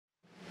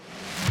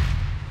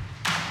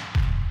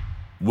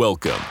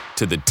Welcome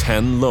to the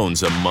 10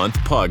 Loans a Month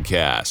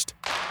podcast,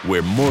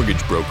 where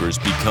mortgage brokers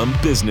become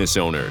business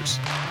owners.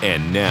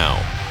 And now,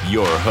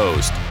 your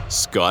host,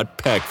 Scott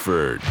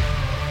Peckford.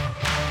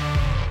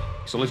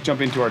 So let's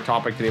jump into our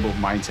topic today about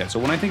mindset. So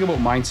when I think about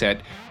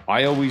mindset,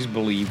 I always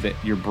believe that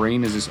your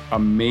brain is this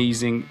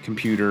amazing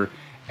computer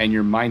and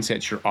your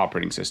mindset's your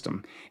operating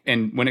system.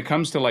 And when it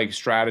comes to like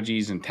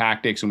strategies and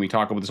tactics, and we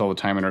talk about this all the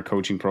time in our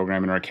coaching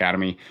program, in our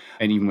academy,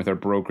 and even with our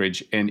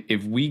brokerage, and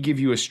if we give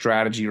you a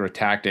strategy or a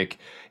tactic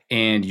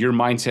and your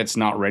mindset's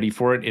not ready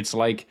for it, it's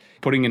like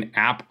putting an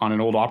app on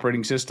an old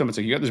operating system. It's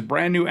like you got this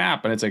brand new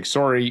app and it's like,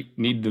 sorry,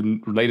 need the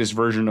latest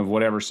version of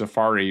whatever,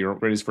 Safari or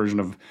latest version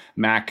of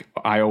Mac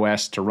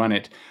iOS to run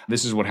it.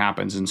 This is what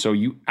happens. And so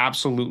you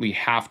absolutely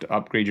have to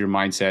upgrade your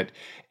mindset.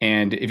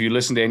 And if you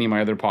listen to any of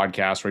my other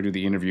podcasts where I do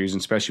the interviews,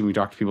 and especially when we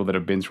talk to people that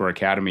have been through our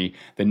academy,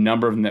 the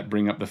number of them that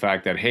bring up the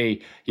fact that,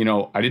 hey, you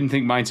know, I didn't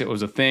think mindset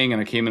was a thing.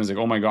 And I came in and was like,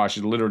 oh my gosh,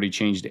 it literally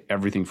changed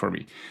everything for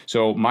me.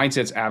 So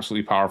mindset's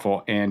absolutely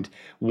powerful. And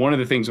one of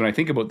the things when I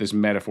think about this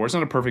metaphor, it's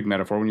not a perfect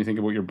metaphor when you think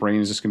about your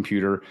brain as this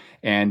computer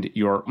and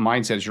your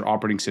mindset as your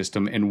operating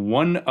system. And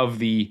one of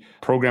the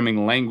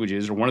programming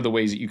languages, or one of the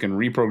ways that you can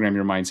reprogram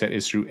your mindset,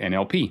 is through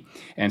NLP.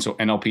 And so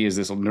NLP is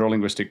this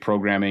neurolinguistic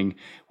programming,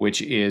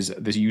 which is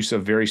the use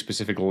of very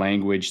specific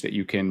language that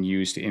you can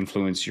use to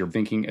influence your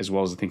thinking as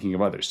well as the thinking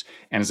of others.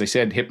 And as I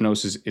said,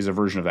 hypnosis is a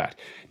version of that.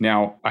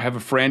 Now, I have a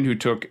friend who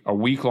took a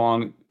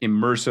week-long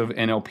immersive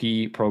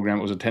NLP program.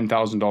 It was a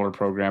 $10,000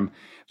 program.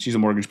 She's a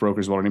mortgage broker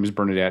as well. Her name is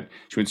Bernadette.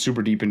 She went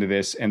super deep into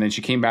this. And then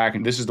she came back,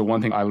 and this is the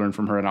one thing I learned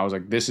from her. And I was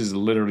like, this is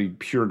literally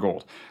pure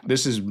gold.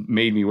 This has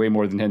made me way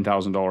more than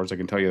 $10,000. I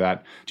can tell you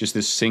that. Just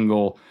this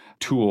single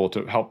tool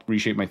to help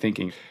reshape my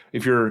thinking.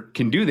 If you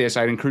can do this,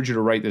 I'd encourage you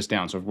to write this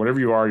down. So if whatever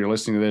you are, you're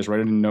listening to this,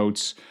 write it in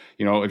notes.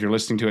 You know, if you're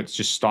listening to it,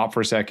 just stop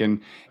for a second.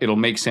 It'll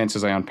make sense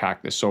as I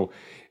unpack this. So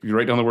if you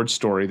write down the word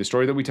story, the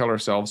story that we tell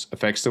ourselves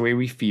affects the way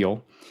we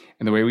feel,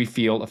 and the way we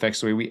feel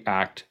affects the way we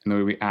act, and the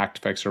way we act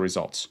affects our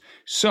results.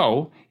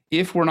 So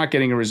if we're not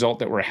getting a result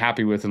that we're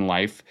happy with in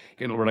life,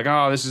 and we're like,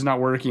 oh, this is not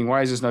working.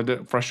 Why is this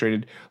not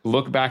frustrated?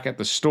 Look back at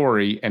the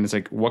story, and it's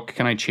like, what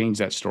can I change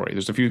that story?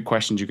 There's a few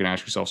questions you can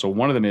ask yourself. So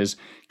one of them is,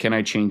 can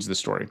I change the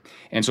story?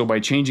 And so by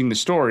changing the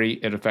story,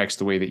 it affects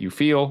the way that you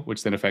feel,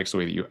 which then affects the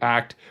way that you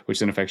act, which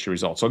then affects your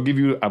results. So I'll give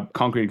you a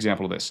concrete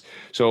example of this.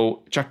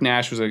 So Chuck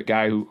Nash was a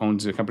guy who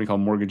owns a company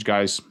called Mortgage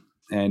Guys,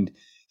 and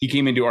he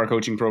came into our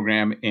coaching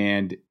program,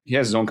 and he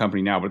has his own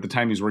company now, but at the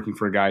time he was working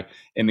for a guy,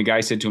 and the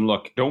guy said to him,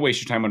 look, don't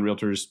waste your time on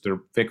realtors.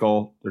 They're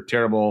fickle. They're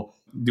terrible.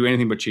 Do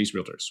anything but chase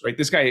realtors, right?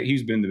 This guy,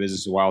 he's been in the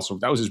business a while, so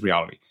that was his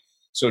reality.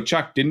 So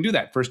Chuck didn't do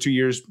that. First 2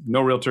 years,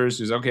 no realtors.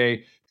 He's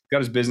okay, got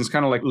his business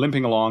kind of like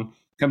limping along,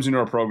 comes into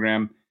our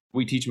program.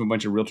 We teach him a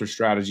bunch of realtor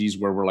strategies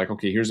where we're like,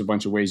 okay, here's a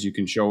bunch of ways you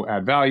can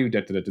add value,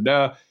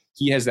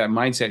 He has that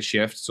mindset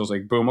shift. So it's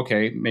like, boom,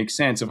 okay, makes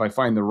sense. If I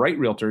find the right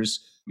realtors,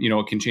 you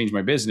know, it can change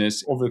my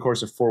business. Over the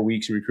course of 4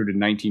 weeks, he recruited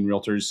 19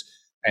 realtors.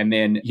 And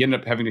then he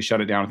ended up having to shut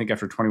it down, I think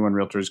after 21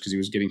 realtors, because he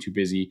was getting too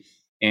busy.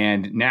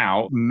 And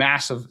now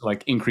massive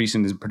like increase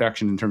in his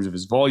production in terms of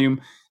his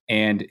volume.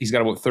 And he's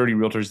got about 30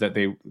 realtors that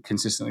they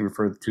consistently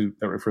refer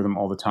them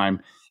all the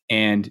time.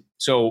 And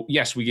so,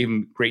 yes, we gave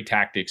him great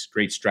tactics,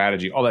 great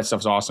strategy, all that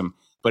stuff's awesome.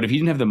 But if he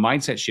didn't have the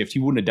mindset shift, he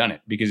wouldn't have done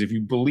it. Because if you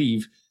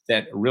believe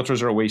that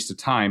realtors are a waste of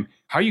time,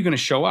 how are you going to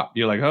show up?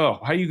 You're like, oh,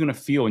 how are you going to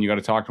feel when you got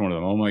to talk to one of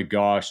them? Oh my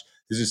gosh,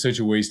 this is such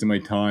a waste of my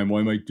time.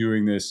 Why am I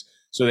doing this?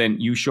 So then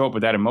you show up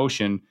with that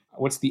emotion.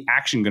 What's the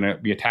action going to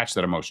be attached to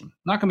that emotion?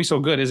 Not going to be so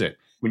good, is it?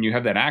 When you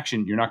have that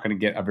action, you're not going to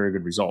get a very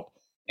good result.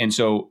 And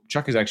so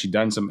Chuck has actually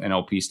done some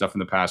NLP stuff in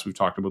the past. We've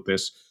talked about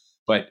this.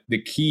 But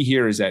the key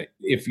here is that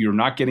if you're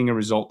not getting a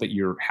result that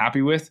you're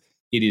happy with,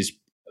 it is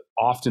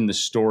often the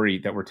story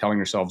that we're telling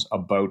ourselves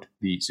about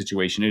the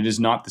situation. It is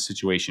not the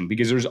situation,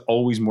 because there's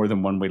always more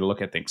than one way to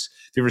look at things.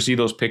 If you ever see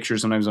those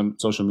pictures sometimes on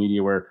social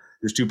media where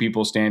there's two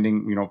people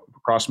standing, you know,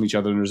 across from each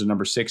other, and there's a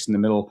number 6 in the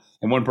middle,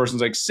 and one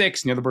person's like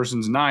 6 and the other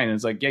person's 9. And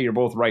it's like, yeah, you're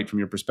both right from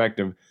your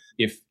perspective.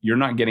 If you're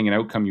not getting an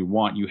outcome you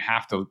want, you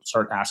have to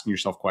start asking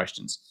yourself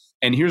questions.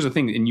 And here's the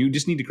thing, and you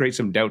just need to create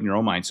some doubt in your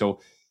own mind.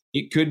 So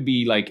it could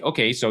be like,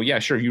 okay, so yeah,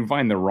 sure, you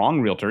find the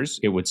wrong realtors,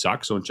 it would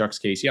suck. So in Chuck's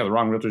case, yeah, the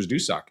wrong realtors do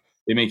suck.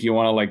 They make you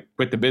want to like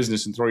quit the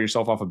business and throw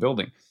yourself off a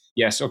building.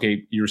 Yes,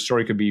 okay, your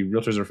story could be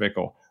realtors are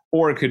fickle,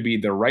 or it could be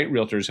the right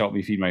realtors help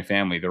me feed my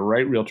family. The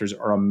right realtors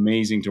are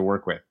amazing to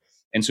work with.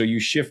 And so you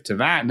shift to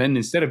that. And then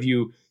instead of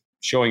you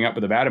showing up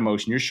with a bad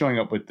emotion, you're showing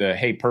up with the,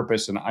 hey,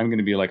 purpose. And I'm going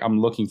to be like,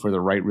 I'm looking for the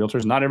right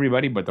realtors. Not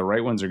everybody, but the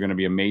right ones are going to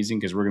be amazing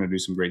because we're going to do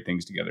some great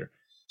things together.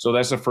 So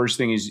that's the first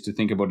thing is to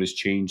think about is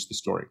change the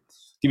story.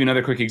 Give you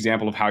another quick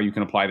example of how you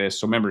can apply this.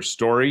 So remember,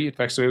 story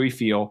affects the way we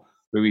feel.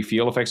 The way we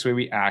feel affects the way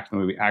we act, and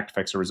the way we act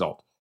affects the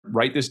result.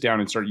 Write this down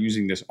and start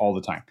using this all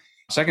the time.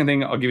 Second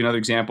thing, I'll give you another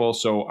example.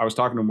 So I was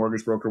talking to a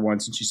mortgage broker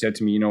once, and she said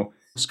to me, you know,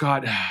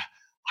 Scott,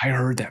 I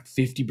heard that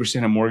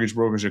 50% of mortgage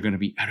brokers are going to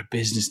be out of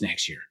business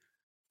next year.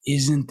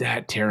 Isn't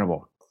that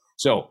terrible?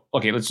 So,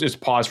 okay, let's just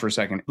pause for a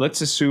second.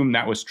 Let's assume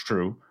that was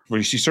true.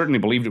 Well, she certainly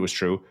believed it was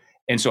true.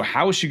 And so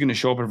how is she going to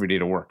show up every day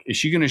to work? Is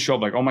she going to show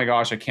up like, oh my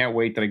gosh, I can't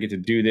wait that I get to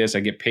do this. I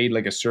get paid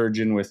like a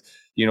surgeon with,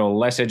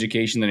 less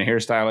education than a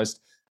hairstylist.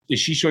 Is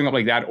she showing up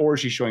like that? Or is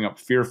she showing up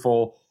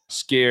fearful,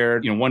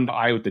 scared, one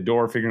eye out the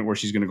door, figuring out where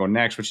she's going to go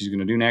next, what she's going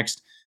to do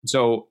next?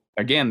 So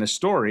again, the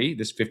story,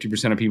 this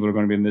 50% of people are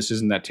going to be in this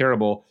isn't that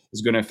terrible,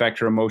 is going to affect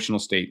her emotional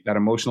state. That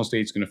emotional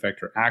state is going to affect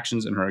her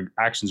actions, and her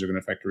actions are going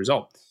to affect the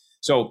result.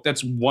 So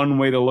that's one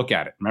way to look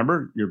at it.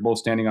 Remember, you're both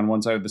standing on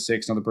one side of the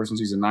 6, another person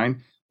sees a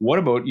 9. What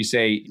about you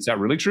say, is that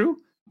really true?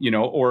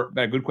 Or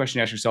a good question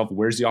to ask yourself,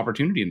 where's the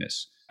opportunity in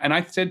this? And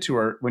I said to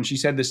her, when she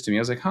said this to me,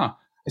 I was like, I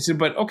said,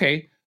 but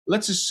okay,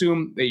 let's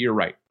assume that you're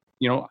right.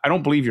 I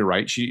don't believe you're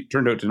right. She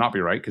turned out to not be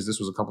right because this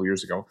was a couple of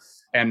years ago.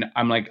 And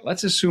I'm like,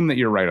 let's assume that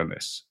you're right on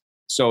this.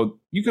 So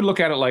you could look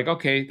at it like,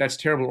 okay, that's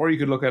terrible. Or you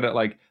could look at it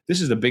like, this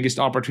is the biggest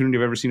opportunity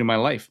I've ever seen in my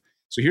life.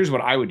 So here's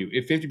what I would do.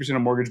 If 50%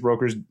 of mortgage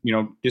brokers,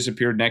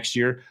 disappeared next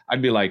year,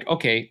 I'd be like,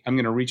 okay, I'm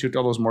going to reach out to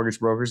all those mortgage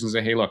brokers and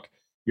say, hey, look,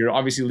 you're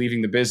obviously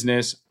leaving the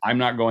business. I'm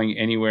not going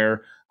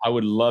anywhere. I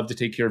would love to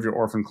take care of your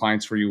orphan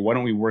clients for you. Why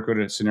don't we work out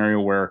a scenario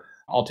where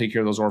I'll take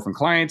care of those orphan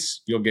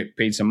clients, you'll get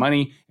paid some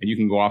money, and you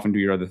can go off and do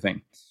your other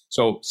thing.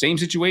 So same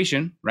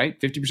situation, right?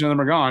 50% of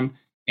them are gone.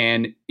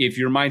 And if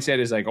your mindset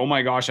is like, oh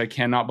my gosh, I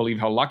cannot believe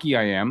how lucky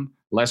I am,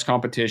 less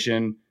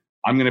competition,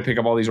 I'm going to pick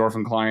up all these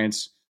orphan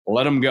clients,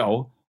 let them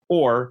go.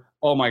 Or,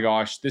 oh my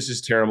gosh, this is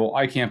terrible,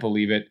 I can't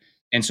believe it.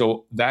 And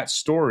so that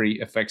story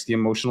affects the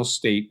emotional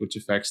state, which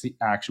affects the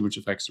action, which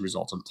affects the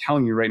results. I'm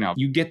telling you right now,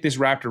 you get this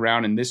wrapped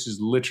around, and this is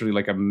literally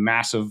like a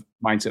massive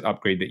mindset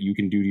upgrade that you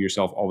can do to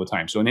yourself all the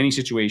time. So in any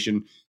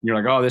situation, you're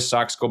like, oh, this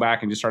sucks, go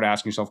back and just start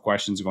asking yourself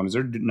questions and going, is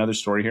there another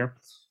story here?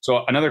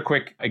 So another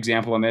quick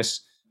example on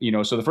this,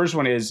 so the first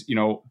one is,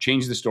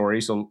 change the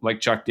story. So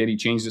like Chuck did, he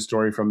changed the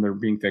story from there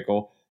being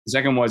fickle. The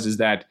second is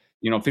that,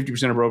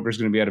 50% of brokers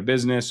are going to be out of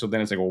business. So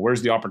then it's like, well,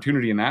 where's the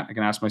opportunity in that? I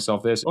can ask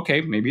myself this,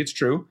 okay, maybe it's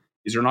true.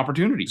 Is there an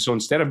opportunity? So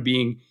instead of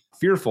being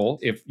fearful,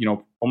 if,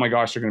 oh my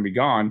gosh, they're going to be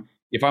gone.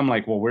 If I'm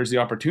like, well, where's the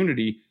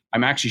opportunity?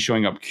 I'm actually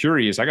showing up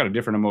curious. I got a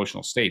different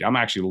emotional state. I'm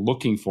actually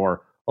looking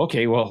for,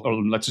 okay, well,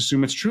 let's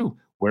assume it's true.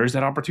 Where's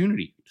that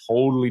opportunity?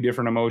 Totally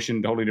different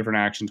emotion, totally different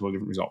action, totally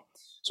different result.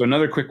 So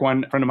another quick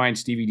one, a friend of mine,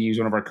 Stevie D, is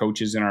one of our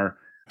coaches in our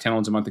 10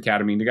 Loans a Month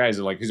Academy. And the guy's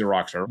like, he's a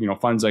rock star,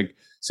 funds like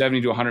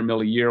 70 to 100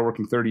 mil a year,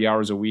 working 30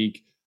 hours a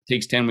week,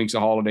 takes 10 weeks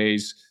of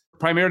holidays,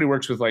 primarily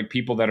works with like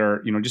people that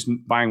are, just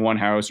buying one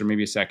house or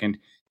maybe a second.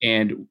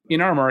 And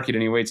in our market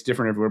anyway, it's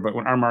different everywhere, but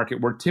in our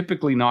market, we're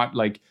typically not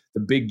like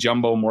the big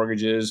jumbo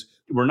mortgages.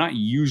 We're not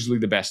usually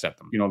the best at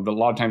them. A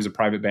lot of times the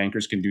private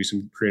bankers can do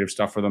some creative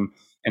stuff for them.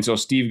 And so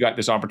Steve got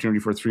this opportunity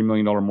for a $3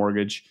 million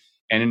mortgage.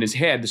 And in his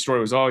head, the story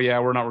was, oh yeah,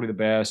 we're not really the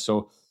best.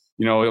 So,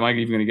 am I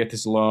even going to get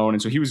this loan?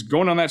 And so he was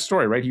going on that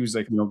story, right? He was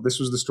like, this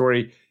was the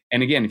story.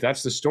 And again, if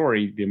that's the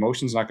story, the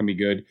emotion's not going to be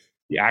good.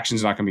 The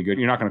action's not going to be good.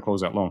 You're not going to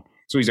close that loan.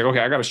 So he's like, okay,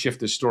 I got to shift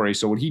this story.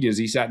 So what he did is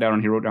he sat down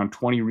and he wrote down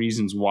 20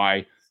 reasons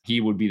why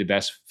he would be the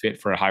best fit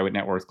for a high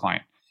net worth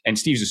client. And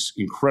Steve's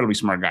an incredibly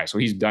smart guy. So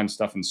he's done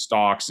stuff in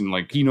stocks and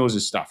like he knows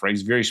his stuff, right?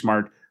 He's very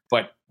smart,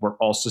 but we're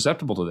all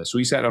susceptible to this. So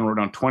he sat down and wrote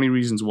down 20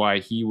 reasons why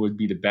he would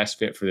be the best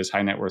fit for this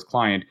high net worth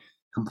client,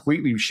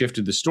 completely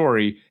shifted the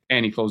story,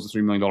 and he closed the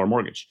 $3 million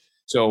mortgage.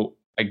 So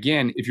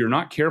again, if you're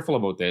not careful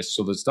about this,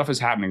 so the stuff is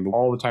happening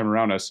all the time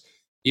around us.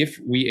 If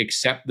we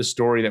accept the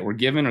story that we're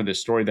given or the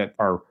story that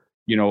our,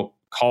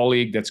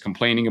 colleague that's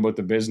complaining about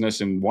the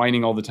business and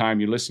whining all the time,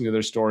 you're listening to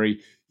their story,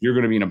 you're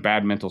going to be in a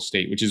bad mental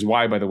state, which is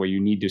why, by the way, you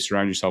need to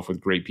surround yourself with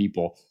great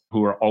people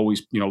who are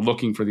always,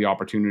 looking for the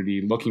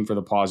opportunity, looking for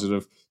the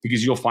positive,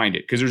 because you'll find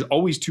it. Because there's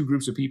always two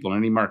groups of people in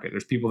any market.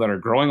 There's people that are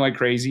growing like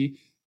crazy,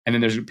 and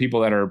then there's people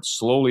that are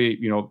slowly,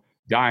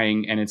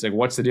 dying. And it's like,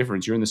 what's the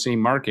difference? You're in the same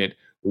market.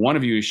 One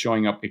of you is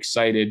showing up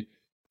excited,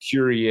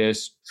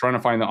 curious, trying to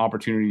find the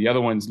opportunity. The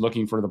other one's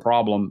looking for the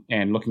problem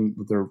and looking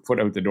with their foot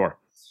out the door.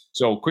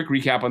 So quick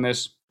recap on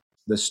this.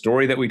 The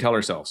story that we tell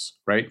ourselves,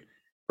 right?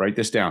 Write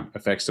this down,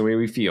 affects the way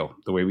we feel.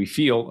 The way we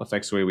feel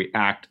affects the way we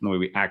act, and the way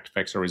we act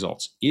affects our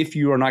results. If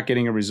you are not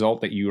getting a result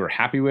that you are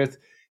happy with,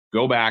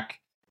 go back,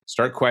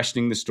 start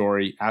questioning the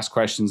story, ask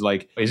questions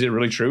like, is it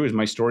really true? Is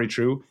my story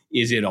true?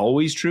 Is it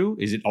always true?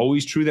 Is it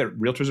always true that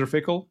realtors are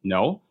fickle?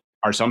 No.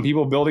 Are some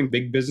people building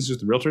big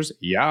businesses with realtors?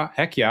 Yeah,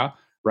 heck yeah,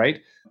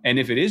 right? And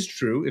if it is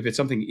true, if it's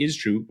something is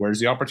true, where's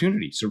the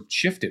opportunity? So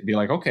shift it, be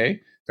like, okay,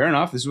 fair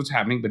enough, this is what's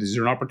happening, but is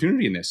there an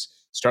opportunity in this?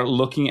 Start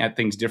looking at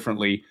things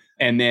differently.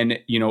 And then,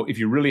 if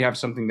you really have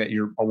something that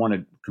you want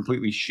to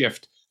completely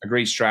shift, a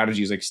great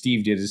strategy is like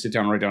Steve did, is sit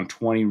down and write down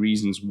 20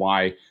 reasons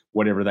why,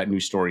 whatever that new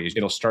story is.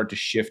 It'll start to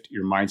shift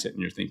your mindset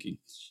and your thinking.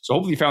 So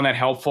hopefully you found that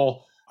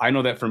helpful. I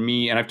know that for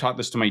me, and I've taught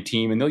this to my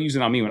team, and they'll use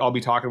it on me when I'll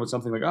be talking about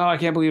something like, oh, I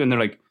can't believe it. And they're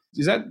like,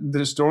 is that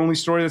the only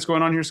story that's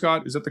going on here,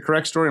 Scott? Is that the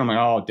correct story? I'm like,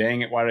 oh,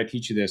 dang it. Why did I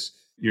teach you this?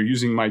 You're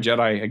using my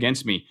Jedi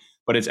against me.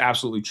 But it's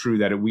absolutely true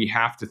that we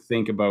have to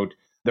think about,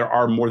 there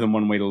are more than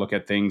one way to look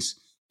at things.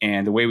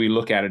 And the way we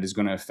look at it is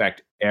going to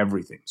affect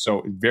everything.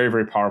 So very,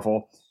 very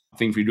powerful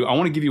thing for you to do. I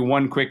want to give you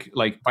one quick,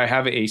 I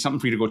have something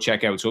for you to go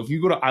check out. So if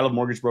you go to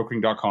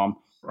ilovemortgagebrokering.com,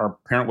 our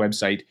parent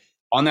website,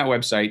 On that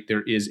website,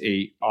 there is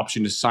a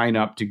option to sign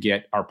up to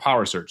get our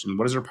Power Search. And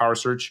what is our Power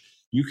Search?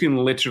 You can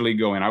literally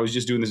go in. I was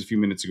just doing this a few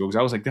minutes ago because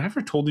I was like, did I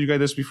ever told you guys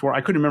this before?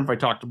 I couldn't remember if I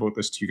talked about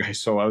this to you guys.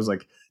 So I was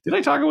like, did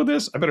I talk about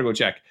this? I better go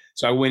check.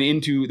 So I went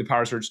into the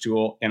Power Search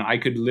tool and I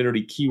could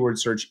literally keyword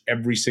search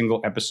every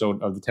single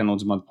episode of the 10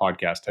 Loans a Month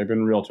podcast. Type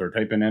in realtor,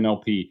 type in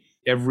NLP.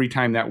 Every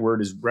time that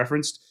word is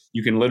referenced,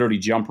 you can literally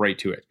jump right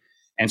to it.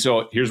 And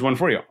so here's one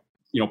for you.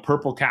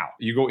 Purple cow.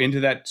 You go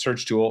into that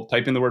search tool,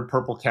 type in the word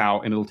purple cow,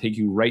 and it'll take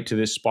you right to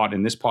this spot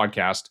in this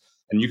podcast.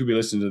 And you could be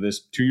listening to this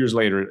 2 years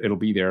later, it'll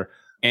be there.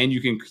 And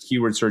you can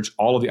keyword search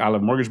all of the I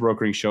Love Mortgage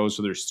Brokering shows.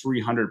 So there's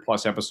 300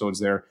 plus episodes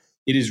there.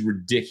 It is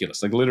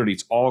ridiculous. Like literally,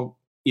 it's all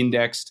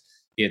indexed,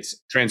 it's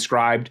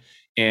transcribed,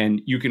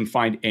 and you can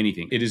find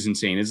anything. It is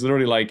insane. It's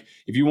literally like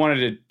if you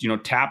wanted to,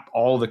 tap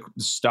all the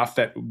stuff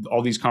that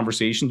all these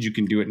conversations, you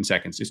can do it in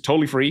seconds. It's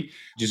totally free.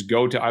 Just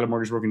go to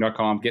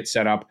ilovemortgagebrokering.com, get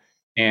set up,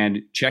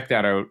 and check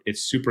that out.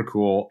 It's super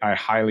cool. I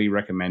highly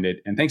recommend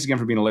it. And thanks again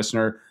for being a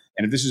listener.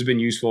 And if this has been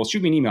useful,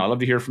 shoot me an email. I'd love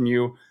to hear from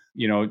you.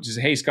 Just,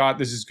 hey, Scott,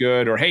 this is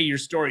good. Or, hey, your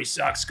story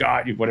sucks,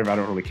 Scott. Whatever, I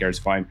don't really care. It's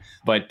fine.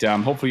 But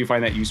hopefully you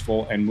find that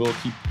useful, and we'll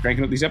keep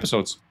cranking out these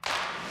episodes.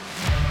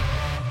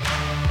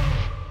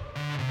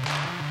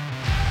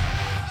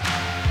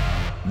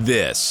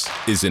 This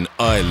is an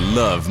I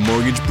Love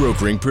Mortgage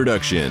Brokering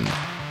production.